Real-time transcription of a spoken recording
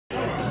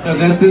So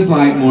this is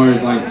like more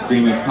like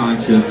stream of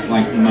conscious,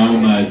 like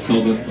MoMA,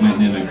 Tilda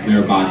Swinton in a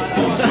clear box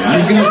bullshit. I'm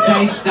just gonna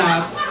say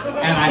stuff,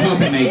 and I hope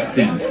it makes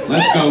sense.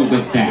 Let's go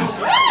with that.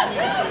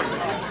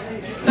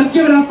 Let's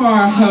give it up for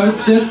our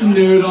hostess,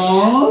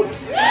 Noodles.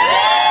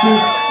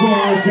 She's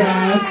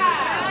gorgeous.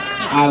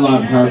 I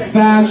love her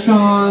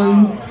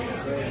fashions.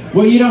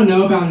 What you don't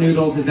know about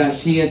Noodles is that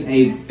she is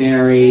a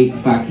very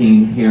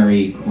fucking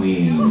hairy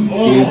queen.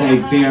 She is a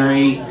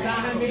very,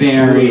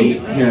 very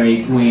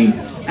hairy queen.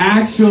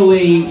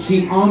 Actually,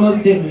 she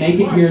almost didn't make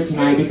it here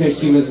tonight because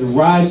she was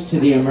rushed to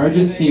the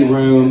emergency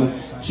room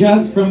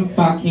just from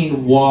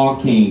fucking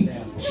walking.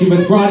 She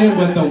was brought in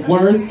with the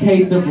worst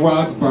case of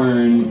rug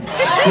burn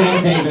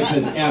St. David's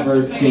has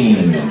ever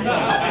seen.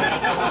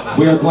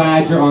 We're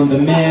glad you're on the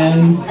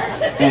mend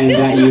and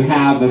that you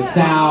have a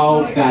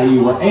salve that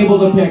you were able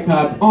to pick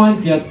up on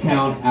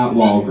discount at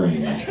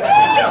Walgreens.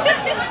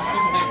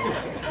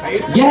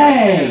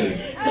 Yay!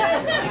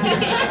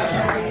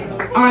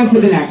 On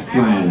to the next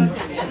one.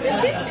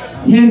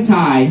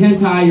 Hentai.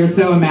 Hentai, you're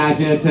so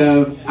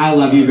imaginative. I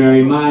love you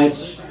very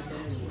much.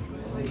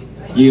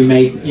 You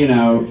make, you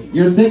know,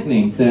 you're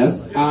sickening,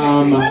 sis.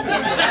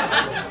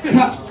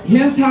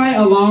 Hentai,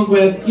 along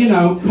with, you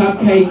know,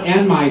 Cupcake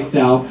and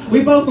myself,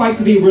 we both like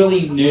to be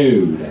really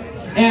nude.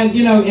 And,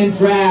 you know, in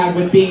drag,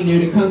 with being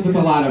nude, it comes with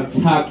a lot of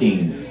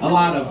tucking. A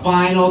lot of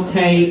vinyl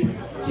tape,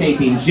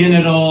 taping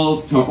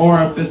genitals to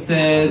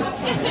orifices.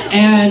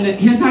 And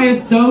hentai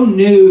is so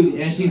nude,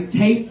 and she's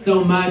taped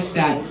so much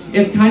that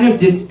it's kind of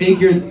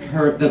disfigured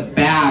the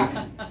back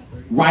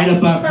right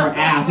above her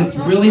ass. It's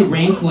really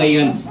wrinkly,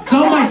 and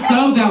so much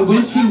so that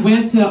when she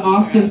went to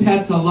Austin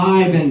Pets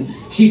Alive and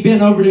she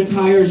bent over to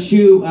tie her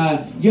shoe,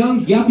 a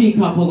young yuppie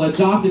couple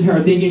adopted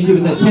her thinking she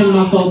was a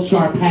 10-month-old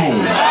Shar-Pei.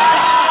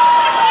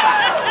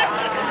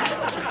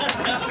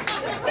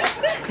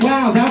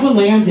 Wow, that one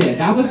landed.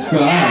 That was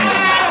good.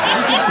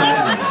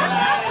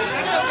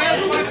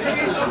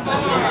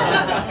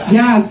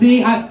 Yeah,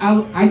 see,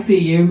 I see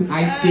you.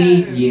 I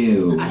see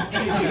you.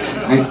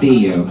 I see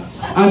you.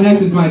 Up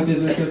next is my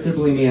sister,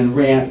 Bohemian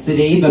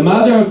Rhapsody, the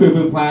mother of Poo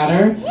Poo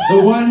Platter,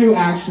 the one who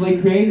actually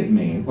created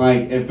me.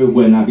 Like, if it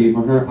would not be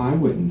for her, I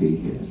wouldn't be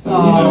here. So,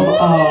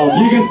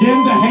 you can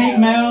send the hate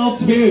mail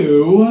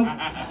too.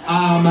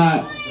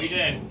 We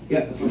did.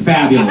 Yeah,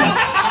 fabulous.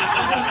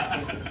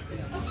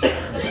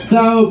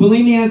 So,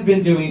 Bohemian's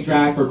been doing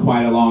drag for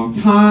quite a long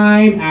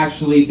time.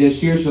 Actually,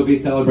 this year she'll be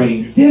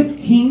celebrating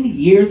 15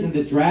 years in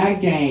the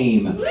drag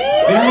game.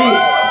 Very,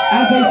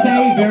 as they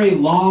say, very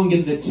long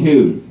in the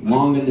tooth.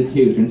 Long in the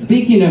tooth. And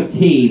speaking of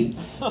teeth,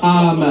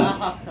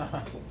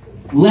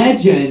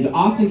 legend,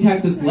 Austin,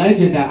 Texas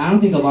legend that I don't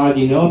think a lot of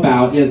you know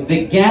about is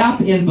the gap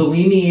in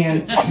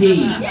Bohemian's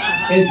teeth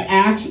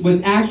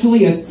was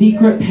actually a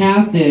secret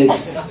passage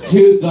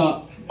to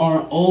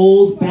our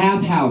old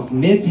bathhouse,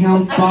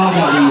 Midtown Spa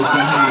that we used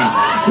to have.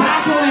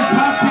 Grackle and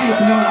Cupcake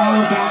know all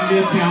about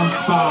Midtown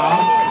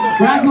Spa.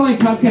 Grackle and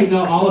Cupcake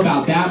know all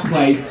about that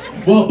place.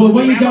 Well, but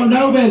what you don't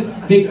know is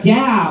the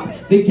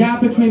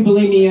gap between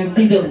Bulimia and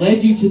C that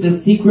led you to the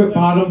secret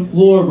bottom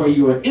floor where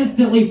you were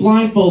instantly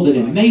blindfolded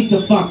and made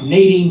to fuck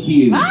Nadine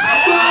Hughes. Oh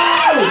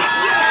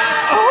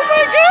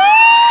my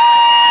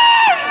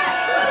gosh!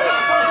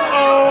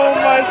 Oh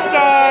my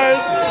stars!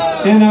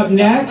 And up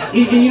next,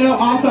 and you know,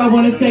 also I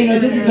want to say, you know,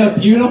 this is a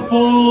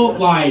beautiful,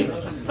 like,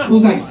 it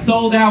was like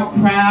sold out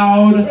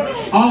crowd.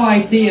 All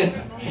I see is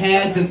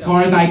heads as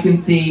far as I can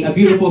see. A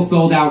beautiful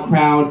sold out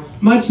crowd,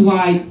 much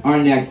like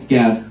our next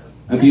guest,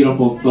 a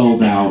beautiful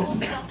sold out.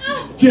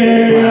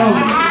 Damn!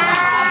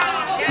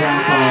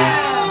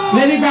 Grackle.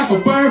 Lady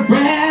Grackle, bird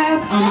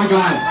breath! Oh my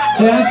god.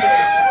 Sis,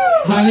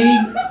 honey,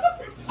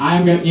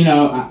 I'm gonna, you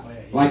know,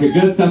 like a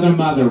good Southern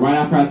mother, right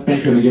after I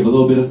spank her, I'm gonna give a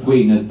little bit of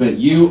sweetness, but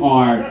you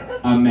are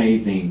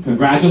amazing.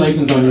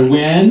 Congratulations on your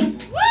win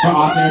for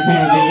Austin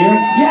Entertainer of the Year.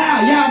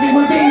 Yeah, I mean,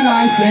 we're being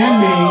nice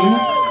and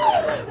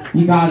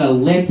mean. You gotta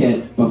lick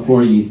it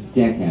before you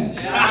stick it.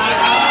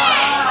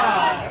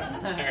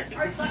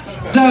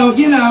 So,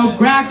 you know,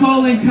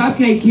 Grackle and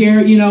Cupcake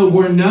here, you know,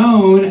 we're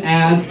known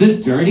as the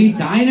Dirty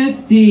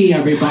Dynasty,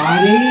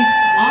 everybody.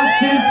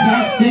 Austin,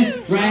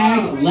 Texas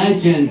drag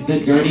legends, the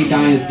Dirty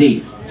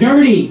Dynasty.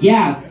 Dirty,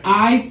 yes,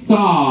 I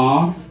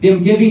saw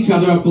them give each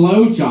other a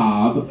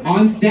blowjob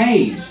on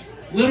stage.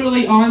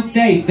 Literally on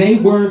stage. They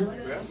were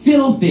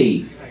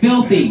filthy.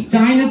 Filthy.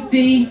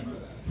 Dynasty,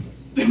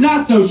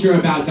 not so sure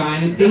about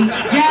Dynasty.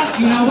 Yes,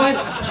 you know what?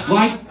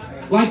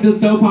 Like the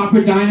soap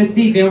opera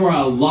Dynasty, there were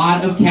a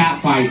lot of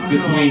cat fights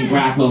between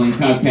Grackle and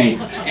Cupcake.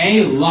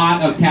 A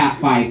lot of cat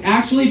fights.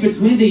 Actually,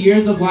 between the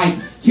years of like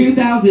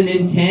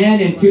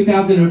 2010 and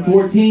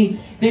 2014,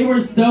 they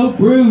were so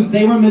bruised,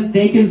 they were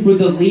mistaken for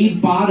the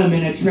lead bottom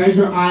in a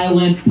Treasure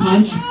Island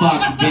punch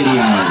fuck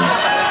video.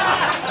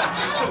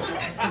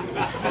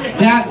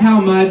 That's how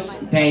much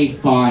they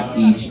fought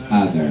each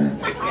other.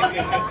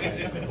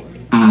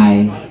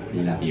 I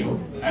love you.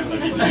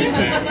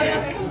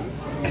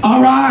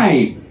 All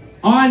right.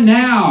 On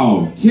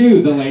now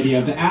to the lady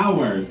of the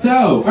hour.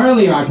 So,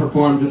 earlier I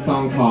performed a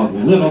song called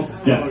Little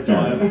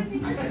Sister.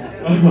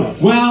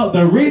 Well,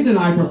 the reason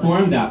I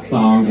performed that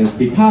song is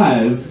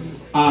because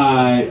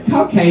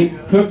Cupcake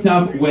hooked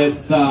up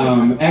with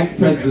some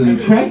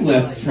ex-president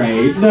Craigslist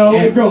trade.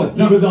 No, girl,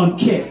 he was on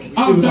Kick.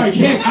 Oh, I'm sorry,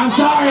 Kick. I'm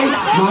sorry.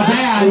 My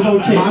bad. It was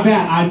on Kick. My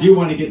bad. I do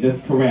want to get this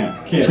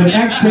correct. Kick. It's an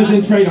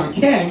ex-prison trade on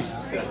Kick,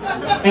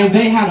 and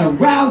they had a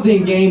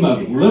rousing game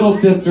of Little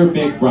Sister,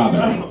 Big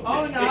Brother.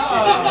 Oh no!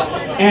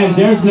 And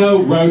there's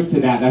no roast to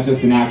that. That's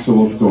just an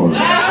actual story.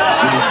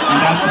 And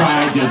that's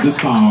why I did the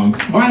song.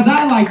 Or as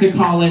I like to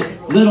call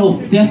it, Little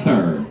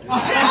Thither.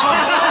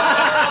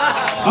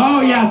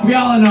 Oh yes, we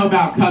all know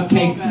about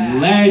Cupcake's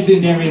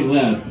legendary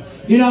lisp.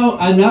 You know,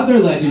 another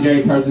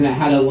legendary person that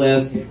had a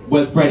lisp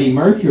was Freddie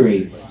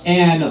Mercury.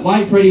 And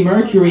like Freddie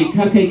Mercury,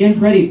 Cupcake and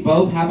Freddie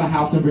both have a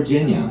house in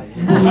Virginia.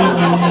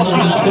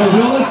 They're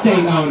real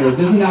estate owners.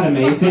 Isn't that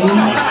amazing?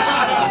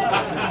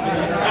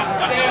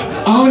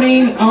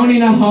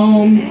 Owning a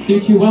home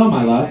suits you well,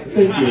 my love. Thank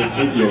you,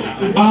 thank you.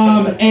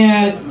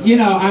 And, you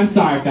know, I'm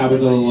sorry if that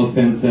was a little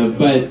offensive,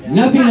 but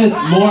nothing is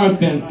more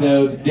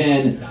offensive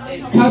than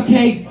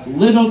Cupcake's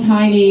little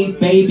tiny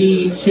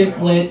baby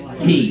chiclet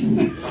teeth.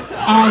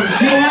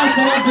 She has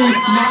some of the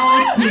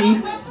smallest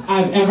teeth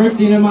I've ever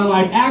seen in my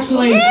life.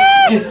 Actually,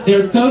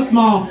 they're so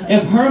small,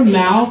 if her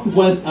mouth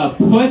was a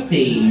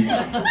pussy,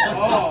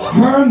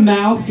 her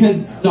mouth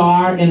could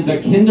star in the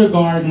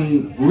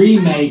kindergarten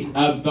remake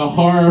of the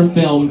horror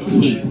film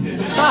Teeth.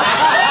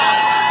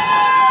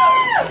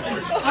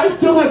 I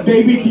still have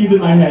baby teeth in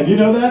my head, you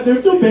know that? They're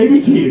still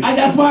baby teeth. And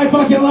that's why I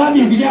fucking love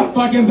you, because you have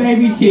fucking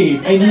baby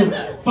teeth, and you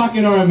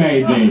fucking are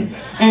amazing.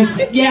 And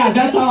yeah,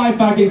 that's all I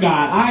fucking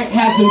got. I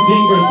had some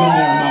zingers in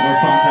there,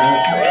 motherfucker.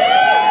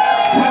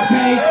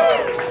 Cupcake,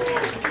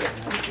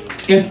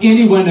 if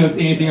anyone knows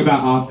anything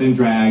about Austin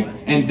drag,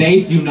 and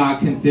they do not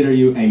consider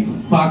you a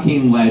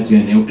fucking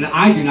legend, and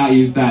I do not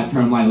use that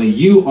term lightly,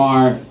 you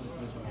are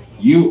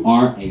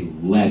a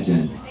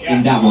legend.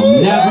 And that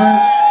will never,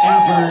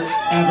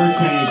 ever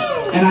change.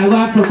 And I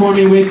love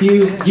performing with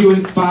you. You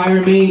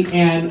inspire me.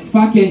 And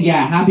fucking,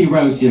 yeah, happy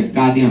roast, you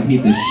goddamn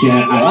piece of shit.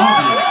 I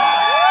love you.